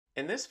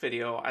In this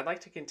video, I'd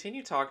like to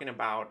continue talking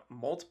about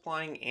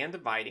multiplying and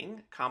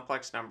dividing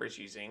complex numbers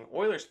using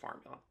Euler's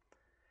formula.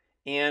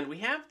 And we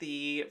have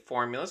the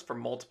formulas for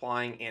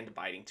multiplying and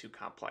dividing two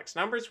complex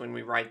numbers when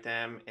we write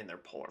them in their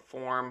polar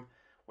form,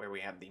 where we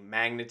have the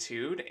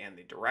magnitude and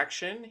the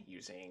direction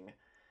using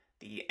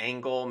the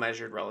angle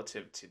measured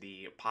relative to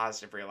the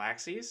positive real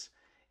axes.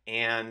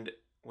 And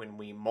when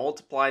we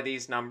multiply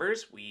these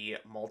numbers, we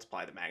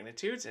multiply the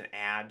magnitudes and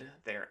add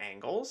their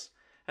angles.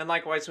 And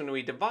likewise, when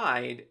we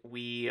divide,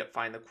 we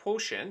find the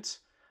quotient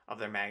of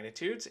their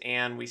magnitudes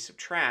and we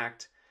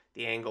subtract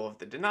the angle of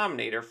the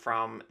denominator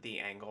from the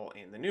angle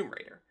in the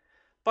numerator.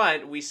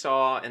 But we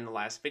saw in the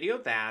last video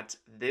that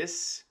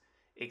this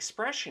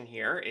expression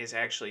here is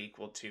actually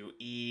equal to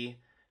e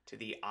to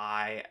the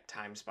I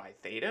times by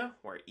theta,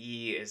 where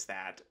e is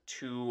that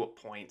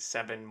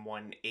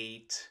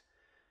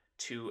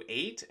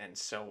 2.71828 and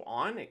so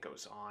on. It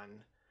goes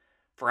on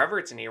forever.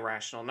 It's an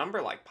irrational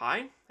number like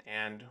pi,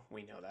 and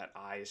we know that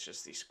I is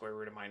just the square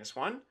root of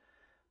 -1.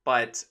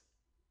 But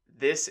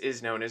this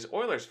is known as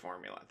Euler's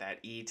formula, that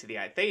e to the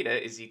I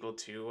theta is equal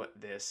to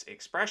this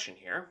expression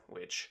here,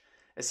 which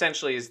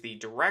essentially is the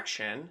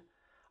direction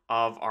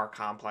of our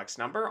complex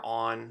number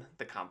on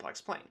the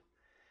complex plane.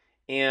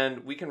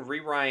 And we can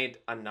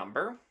rewrite a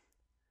number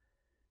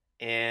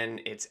in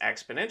its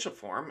exponential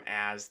form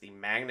as the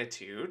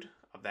magnitude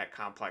of that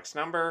complex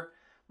number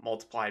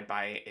multiplied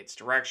by its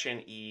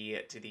direction,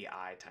 e to the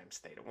I times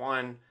theta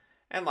 1.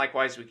 And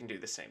likewise, we can do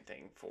the same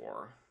thing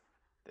for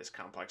this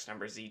complex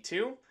number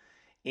z2.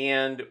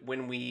 And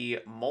when we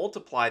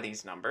multiply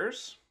these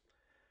numbers,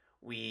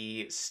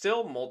 we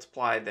still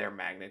multiply their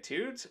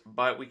magnitudes,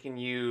 but we can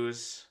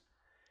use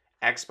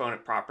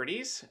exponent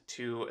properties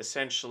to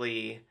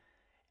essentially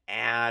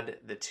add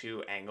the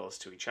two angles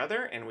to each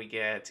other, and we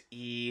get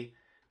e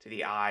to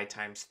the I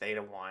times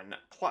theta 1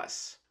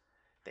 plus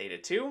theta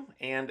 2.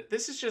 And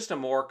this is just a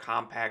more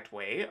compact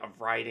way of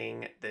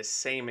writing this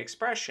same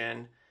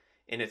expression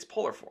in its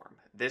polar form.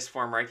 This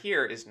form right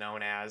here is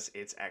known as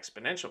its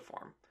exponential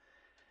form.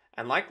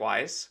 And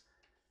likewise,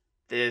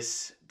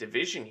 this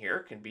division here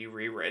can be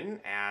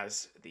rewritten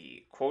as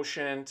the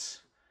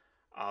quotient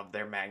of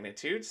their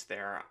magnitudes,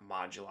 their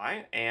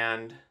moduli,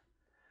 and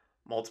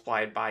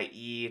multiplied by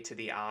e to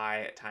the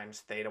I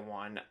times theta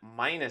 1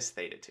 minus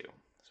theta 2.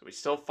 So we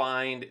still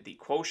find the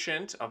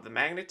quotient of the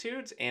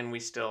magnitudes and we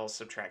still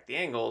subtract the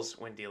angles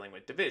when dealing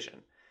with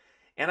division.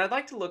 And I'd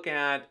like to look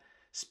at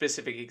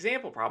specific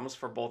example problems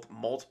for both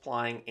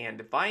multiplying and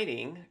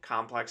dividing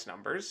complex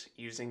numbers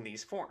using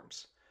these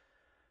forms.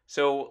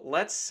 So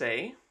let's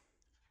say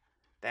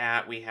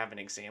that we have an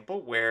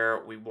example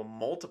where we will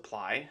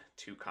multiply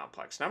two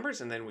complex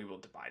numbers and then we will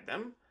divide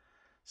them.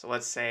 So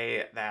let's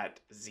say that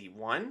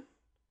z1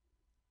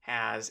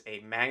 has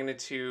a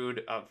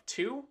magnitude of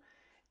 2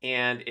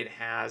 and it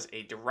has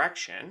a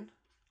direction.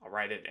 I'll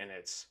write it in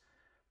its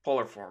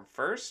polar form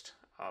first,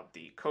 of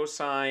the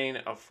cosine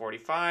of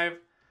 45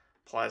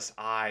 plus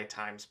I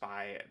times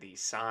by the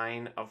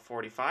sine of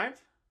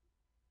 45.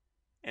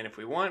 And if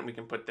we want, we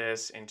can put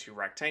this into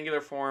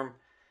rectangular form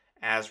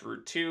as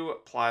root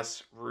 2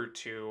 plus root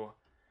 2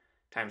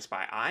 times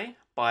by I.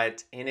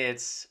 But in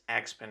its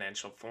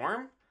exponential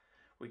form,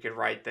 we could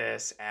write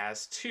this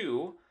as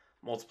 2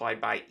 multiplied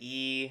by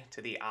e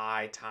to the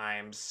I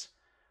times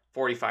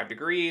 45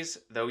 degrees,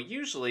 though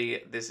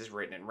usually this is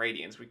written in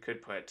radians. We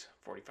could put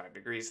 45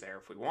 degrees there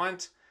if we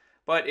want,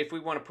 but if we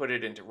want to put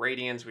it into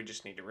radians, we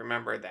just need to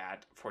remember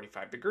that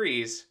 45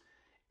 degrees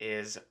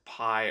is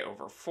pi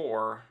over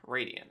 4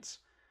 radians.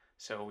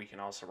 So we can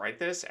also write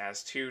this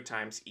as 2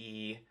 times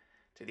e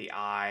to the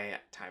I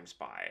times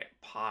by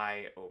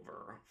pi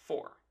over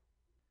 4.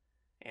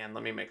 And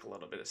let me make a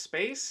little bit of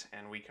space,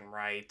 and we can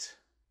write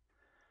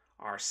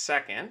our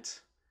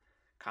second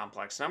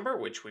complex number,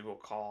 which we will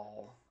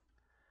call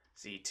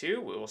z2.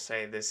 We will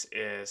say this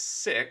is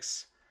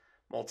 6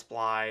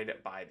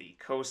 multiplied by the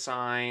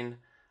cosine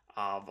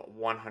of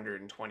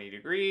 120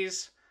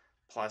 degrees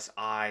plus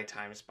I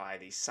times by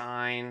the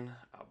sine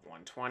of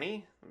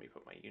 120. Let me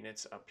put my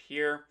units up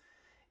here.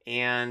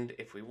 And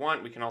if we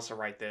want, we can also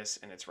write this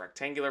in its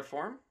rectangular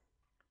form,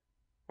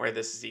 where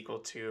this is equal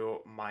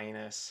to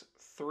minus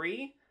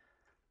 3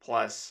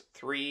 plus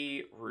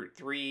 3 root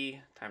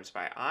 3 times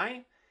by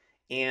I.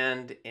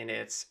 And in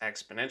its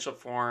exponential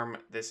form,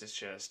 this is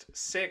just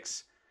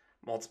 6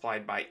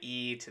 multiplied by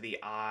e to the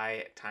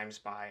I times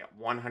by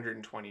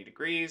 120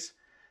 degrees.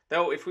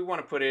 Though if we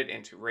want to put it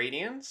into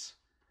radians,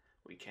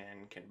 we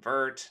can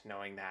convert,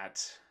 knowing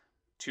that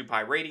 2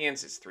 pi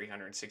radians is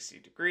 360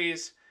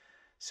 degrees.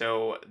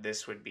 So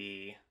this would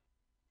be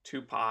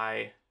 2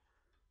 pi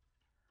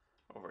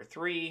over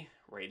 3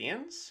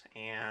 radians,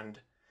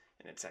 and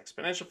in its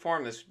exponential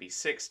form, this would be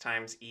 6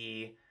 times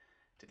e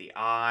to the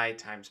I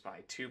times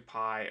by 2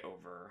 pi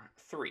over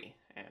 3.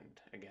 And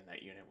again,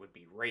 that unit would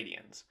be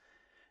radians.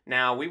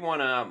 Now we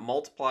want to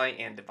multiply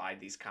and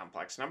divide these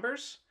complex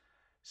numbers.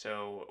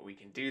 So we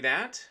can do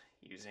that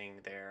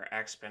using their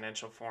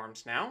exponential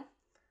forms now.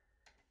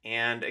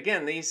 And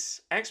again,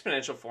 these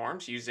exponential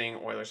forms using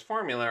Euler's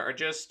formula are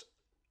just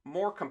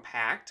more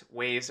compact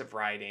ways of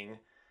writing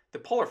the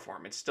polar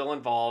form. It still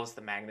involves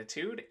the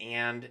magnitude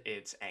and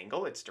its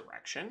angle, its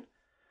direction.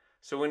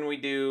 So when we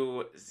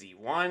do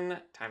z1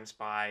 times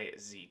by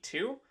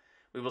z2,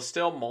 we will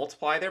still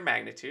multiply their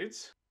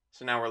magnitudes.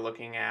 So now we're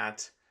looking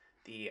at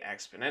the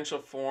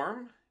exponential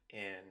form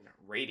in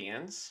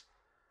radians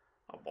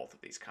of both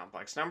of these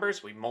complex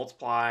numbers. We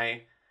multiply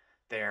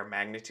their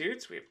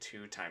magnitudes. We have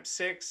 2 times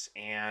 6,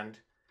 and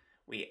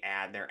we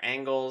add their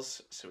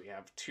angles. So we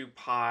have 2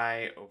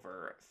 pi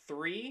over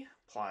 3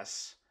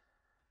 plus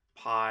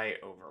pi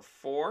over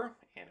 4.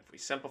 And if we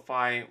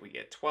simplify, we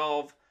get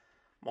 12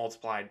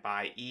 multiplied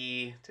by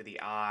e to the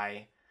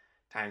I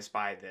times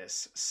by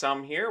this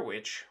sum here,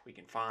 which we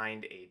can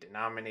find a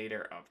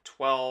denominator of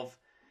 12.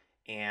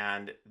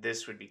 And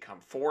this would become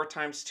 4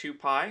 times 2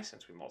 pi,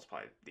 since we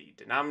multiplied the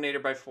denominator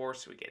by 4,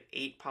 so we get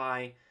 8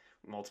 pi.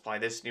 We multiply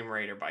this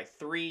numerator by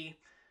 3.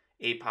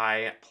 8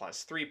 pi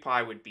plus 3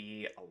 pi would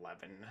be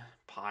 11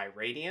 pi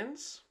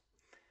radians.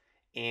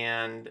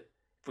 And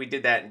if we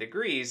did that in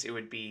degrees, it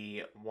would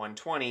be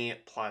 120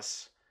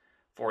 plus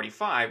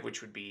 45,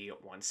 which would be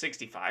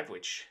 165,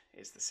 which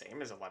is the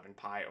same as 11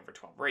 pi over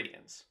 12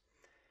 radians.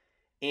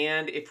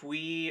 And if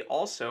we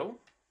also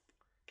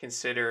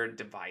consider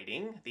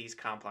dividing these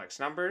complex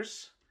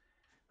numbers,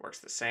 works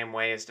the same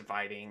way as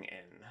dividing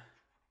in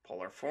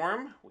polar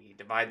form. We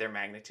divide their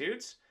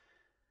magnitudes.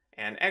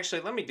 And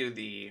actually, let me do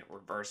the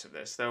reverse of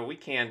this, though we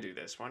can do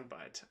this one,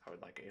 but I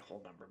would like a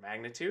whole number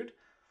magnitude.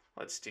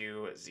 Let's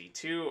do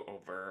z2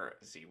 over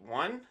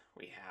z1.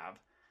 We have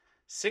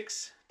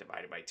 6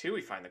 divided by 2.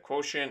 We find the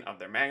quotient of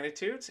their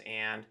magnitudes,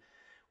 and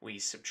we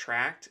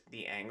subtract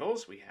the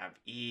angles. We have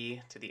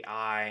e to the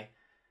I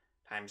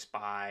times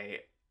by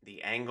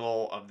the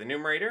angle of the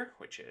numerator,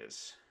 which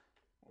is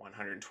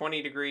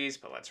 120 degrees,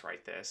 but let's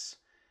write this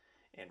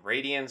in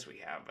radians.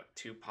 We have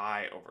 2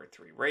 pi over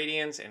 3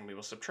 radians, and we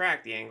will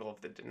subtract the angle of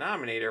the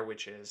denominator,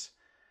 which is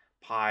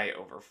pi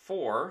over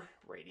 4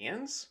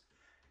 radians.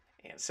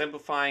 And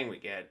simplifying, we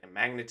get a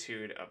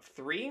magnitude of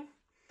 3,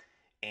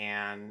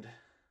 and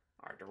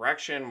our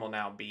direction will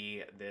now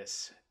be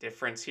this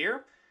difference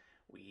here.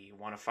 We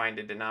want to find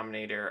a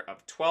denominator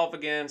of 12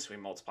 again, so we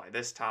multiply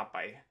this top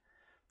by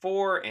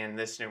 4 and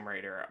this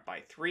numerator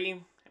by 3,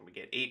 and we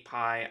get 8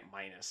 pi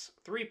minus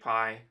 3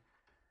 pi,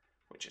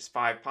 which is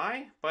 5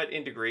 pi, but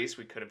in degrees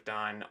we could have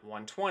done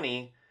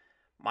 120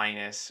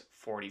 minus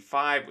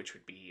 45, which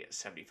would be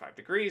 75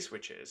 degrees,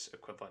 which is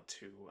equivalent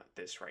to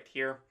this right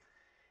here.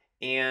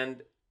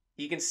 And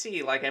you can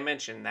see, like I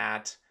mentioned,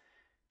 that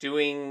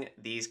doing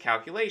these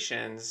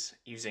calculations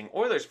using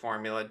Euler's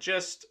formula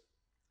just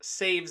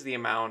saves the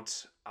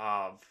amount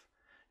of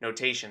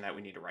notation that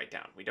we need to write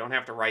down. We don't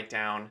have to write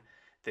down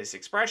this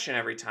expression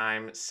every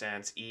time,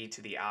 since e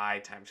to the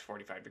I times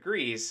 45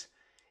 degrees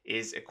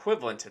is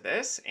equivalent to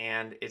this,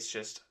 and it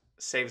just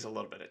saves a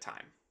little bit of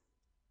time.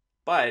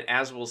 But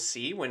as we'll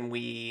see, when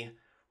we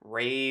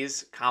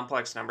raise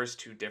complex numbers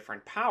to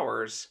different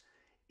powers,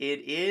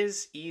 it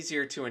is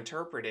easier to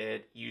interpret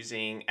it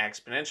using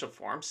exponential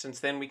form, since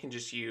then we can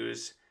just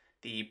use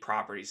the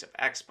properties of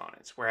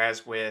exponents.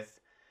 Whereas with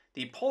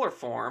the polar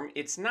form,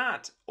 it's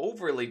not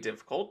overly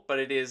difficult, but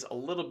it is a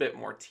little bit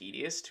more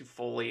tedious to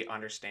fully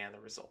understand the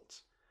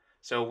results.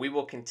 So we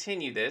will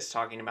continue this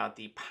talking about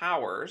the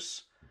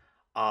powers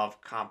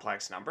of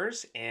complex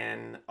numbers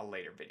in a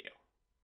later video.